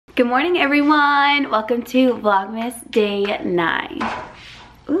Good morning, everyone. Welcome to Vlogmas Day 9.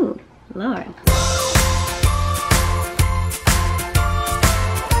 Ooh, Lord.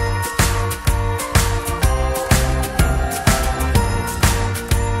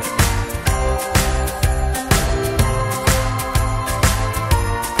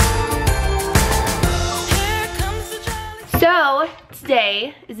 So,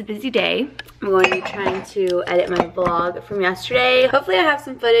 today is a busy day. I'm going to be trying to edit my vlog from yesterday. Hopefully I have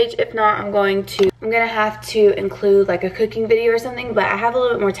some footage. If not, I'm gonna have to include like a cooking video or something, but I have a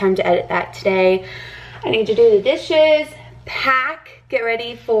little bit more time to edit that today. I need to do the dishes, pack, get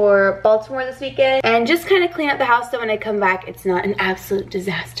ready for Baltimore this weekend, and just kind of clean up the house so when I come back it's not an absolute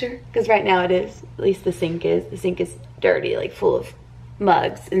disaster. Because right now it is, at least the sink is. The sink is dirty, like full of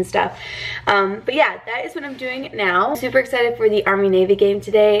mugs and stuff. But yeah, that is what I'm doing now. Super excited for the Army-Navy game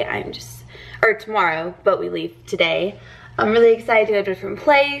today. Or tomorrow, but we leave today. I'm really excited to go to a different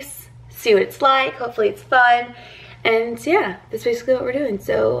place, see what it's like. Hopefully it's fun. And yeah, that's basically what we're doing.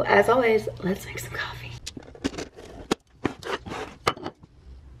 So as always, let's make some coffee.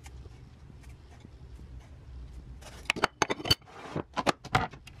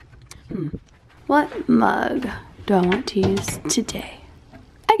 What mug do I want to use today?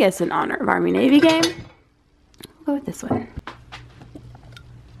 I guess in honor of Army-Navy game, I'll go with this one.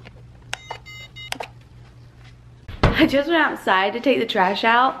 I just went outside to take the trash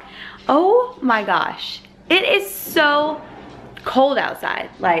out. Oh my gosh. It is so cold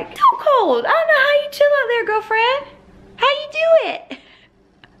outside. Like, so cold. I don't know how you chill out there, girlfriend. How you do it?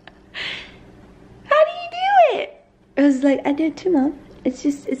 How do you do it? I was like, I do it too, Mom. It's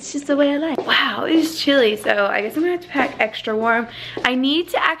just the way I like. Wow, it is chilly, so I guess I'm gonna have to pack extra warm. I need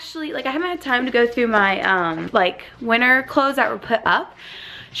to actually, like, I haven't had time to go through my like winter clothes that were put up.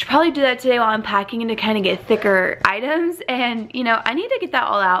 Should probably do that today while I'm packing and to kind of get thicker items. And you know, I need to get that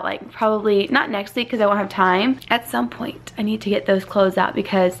all out, like probably not next week because I won't have time. At some point I need to get those clothes out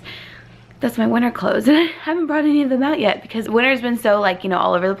because that's my winter clothes and I haven't brought any of them out yet because winter's been so, like, you know,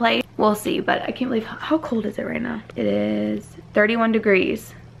 all over the place. We'll see, but I can't believe how cold is it right now. It is 31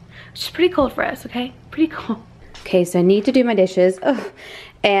 degrees, which is pretty cold for us. Okay, pretty cold. Okay, so I need to do my dishes. Oh,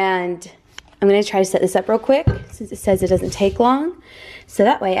 and I'm gonna try to set this up real quick since it says it doesn't take long. So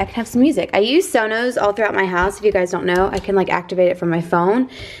that way I can have some music. I use Sonos all throughout my house. If you guys don't know, I can like activate it from my phone.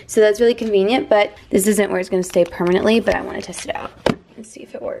 So that's really convenient, but this isn't where it's gonna stay permanently, but I wanna test it out and see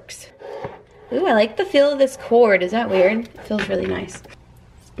if it works. Ooh, I like the feel of this cord. Is that weird? It feels really nice.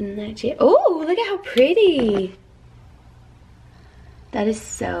 Spin that shit. Oh, look at how pretty. That is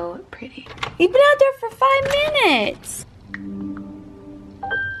so pretty. You've been out there for 5 minutes.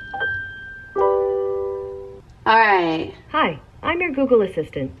 All right. Hi, I'm your Google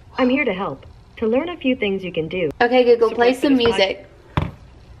Assistant. I'm here to help. To learn a few things you can do. Okay, Google, play some music.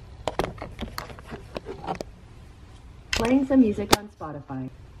 Playing some music on Spotify.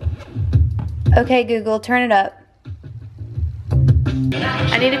 Okay, Google, turn it up.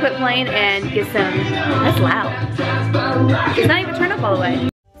 I need to quit playing and get some. That's loud. It's not even turned up all the way.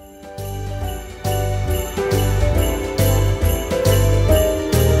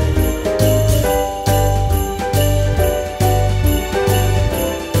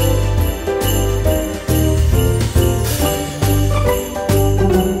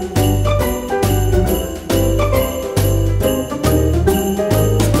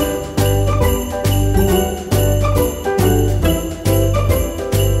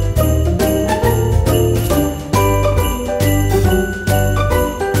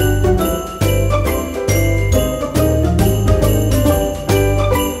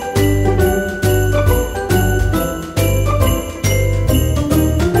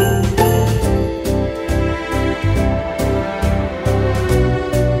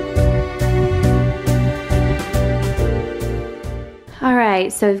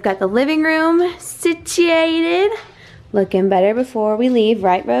 So we've got the living room situated. Looking better before we leave,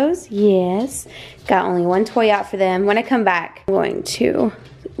 right, Rose? Yes. Got only one toy out for them. When I come back, I'm going to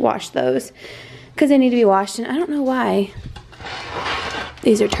wash those because they need to be washed, and I don't know why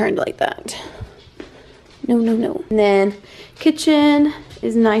these are turned like that. No, no, no. And then kitchen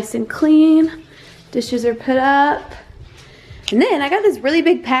is nice and clean. Dishes are put up. And then I got this really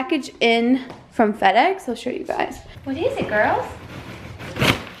big package in from FedEx. I'll show you guys. What is it, girls?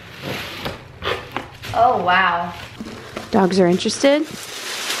 Oh, wow. Dogs are interested.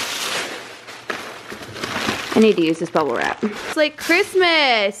 I need to use this bubble wrap. It's like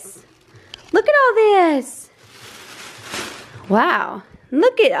Christmas. Look at all this. Wow.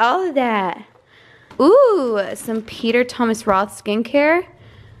 Look at all of that. Ooh, some Peter Thomas Roth skincare.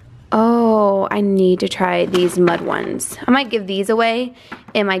 Oh, I need to try these mud ones. I might give these away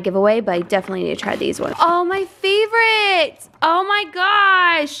in my giveaway, but I definitely need to try these ones. Oh, my favorite! Oh my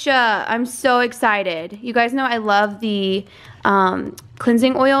gosh! I'm so excited. You guys know I love the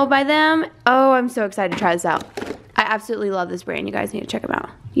cleansing oil by them. Oh, I'm so excited to try this out. I absolutely love this brand. You guys need to check them out.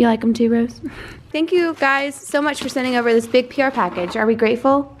 You like them too, Rose? Thank you guys so much for sending over this big PR package. Are we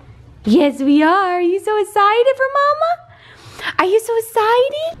grateful? Yes, we are. Are you so excited for Mama? Are you so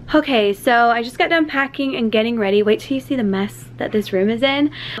excited? Okay, so I just got done packing and getting ready. Wait till you see the mess that this room is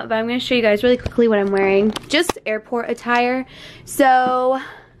in. But I'm gonna show you guys really quickly what I'm wearing. Just airport attire. So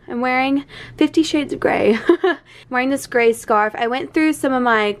I'm wearing 50 Shades of Grey. I'm wearing this gray scarf. I went through some of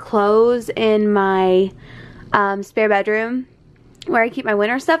my clothes in my spare bedroom where I keep my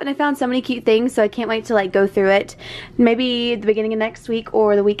winter stuff, and I found so many cute things, so I can't wait to like go through it. Maybe the beginning of next week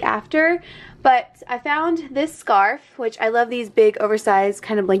or the week after. But I found this scarf, which I love these big oversized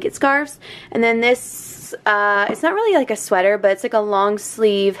kind of blanket scarves. And then this, it's not really like a sweater, but it's like a long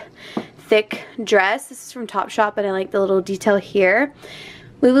sleeve thick dress. This is from Topshop, and I like the little detail here.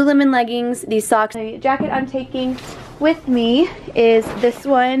 Lululemon leggings, these socks. The jacket I'm taking with me is this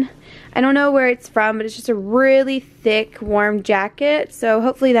one. I don't know where it's from, but it's just a really thick, warm jacket. So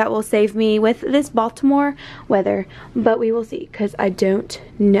hopefully that will save me with this Baltimore weather. But we will see, because I don't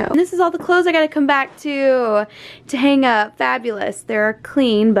know. And this is all the clothes I gotta come back to hang up. Fabulous. They're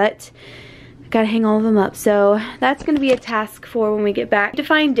clean, but I gotta hang all of them up. So that's gonna be a task for when we get back. To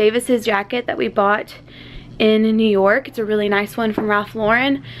find Davis's jacket that we bought in New York. It's a really nice one from Ralph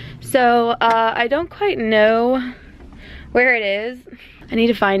Lauren. So I don't quite know where it is. I need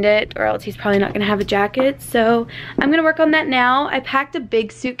to find it, or else he's probably not gonna have a jacket. So I'm gonna work on that now. I packed a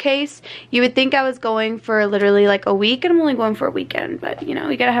big suitcase. You would think I was going for literally like a week, and I'm only going for a weekend, but you know,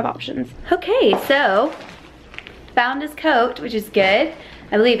 you gotta have options. Okay, so found his coat, which is good.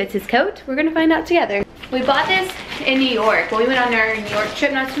 I believe it's his coat. We're gonna find out together. We bought this in New York. Well, we went on our New York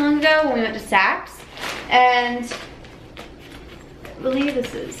trip not too long ago when we went to Saks, and I believe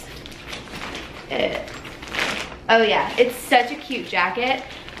this is it. Oh yeah, it's such a cute jacket.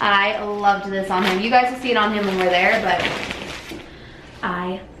 I loved this on him. You guys will see it on him when we're there, but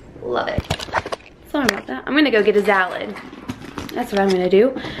I love it. Sorry about that. I'm gonna go get a salad. That's what I'm gonna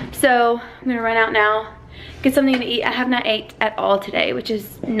do. So I'm gonna run out now, get something to eat. I have not ate at all today, which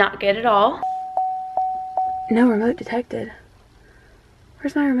is not good at all. No remote detected.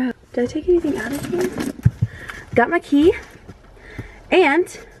 Where's my remote? Did I take anything out of here? Got my key and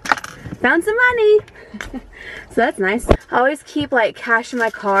found some money. So that's nice. I always keep like cash in my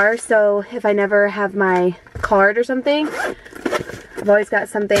car, so if I never have my card or something, I've always got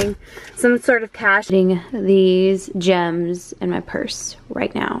something, some sort of cash. Putting these gems in my purse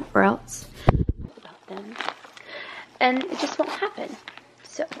right now, or else about them, and it just won't happen.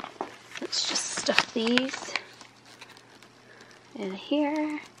 So let's just stuff these in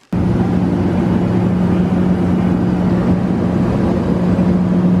here.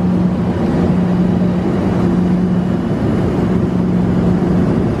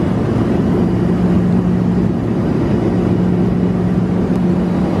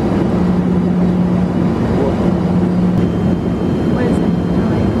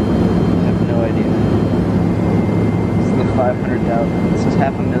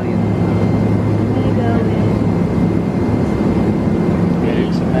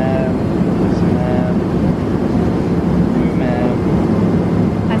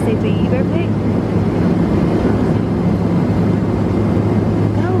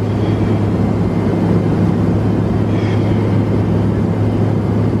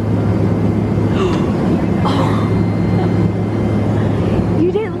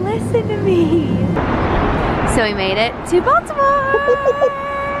 So we made it to Baltimore!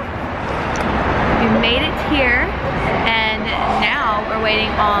 We made it here, and now we're waiting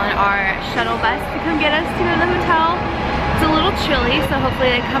on our shuttle bus to come get us to the hotel. It's a little chilly, so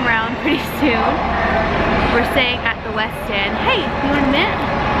hopefully they come around pretty soon. We're staying at the West End. Hey, you want a mint?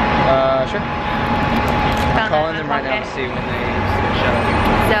 Sure. I'm calling them right now to see when they shut up.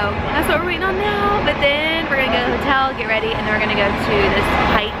 So that's what we're waiting on now, but then we're gonna go to the hotel, get ready, and then we're gonna go to this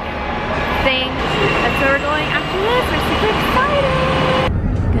hike thing. That's where we're going after this. We're super excited.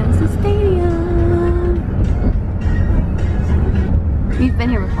 Go to the stadium. You've been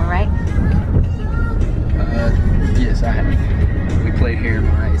here before, right? Yes, I have. We played here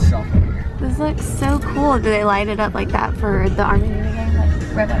my sophomore year. This looks so cool. Do they light it up like that for the Army Navy game?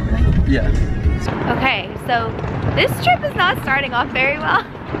 Like red everything? Yeah. Okay, so this trip is not starting off very well.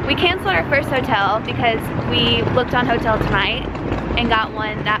 We canceled our first hotel because we looked on Hotel Tonight and got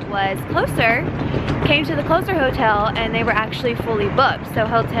one that was closer. Came to the closer hotel and they were actually fully booked. So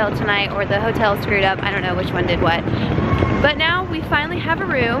Hotel Tonight or the hotel screwed up. I don't know which one did what. But now we finally have a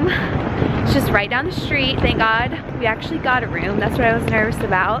room. It's just right down the street. Thank God we actually got a room. That's what I was nervous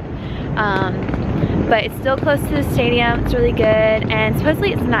about. But it's still close to the stadium. It's really good and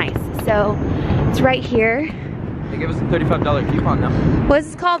supposedly it's nice. So it's right here. They gave us a $35 coupon now. What is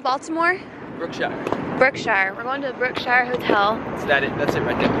this called? Baltimore? Brookshire. Brookshire. We're going to the Brookshire Hotel. Is that it? That's it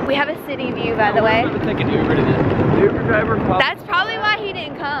right there. We have a city view, by the way. I'm taking Uber to the Uber driver. That's probably why he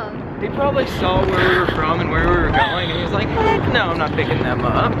didn't come. He probably saw where we were from and where we were going, and he was like, heck no, I'm not picking them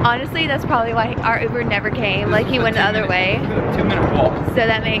up. Honestly, that's probably why our Uber never came. Like, he went the other way. 2-minute walk. So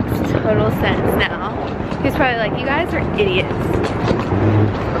that makes total sense now. He's probably like, you guys are idiots.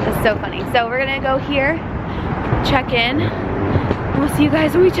 That's so funny. So we're gonna go here, check in. We'll see you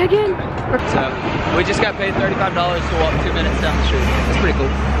guys when we check in. So, we just got paid $35 to walk 2 minutes down the street. That's pretty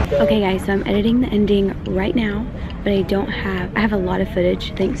cool. Okay guys, so I'm editing the ending right now, but I have a lot of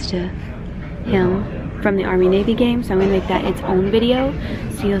footage thanks to him from the Army Navy game, so I'm gonna make that its own video.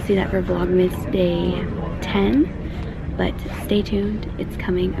 So you'll see that for Vlogmas day 10, but stay tuned, it's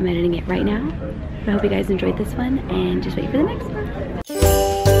coming. I'm editing it right now. But I hope you guys enjoyed this one and just wait for the next one.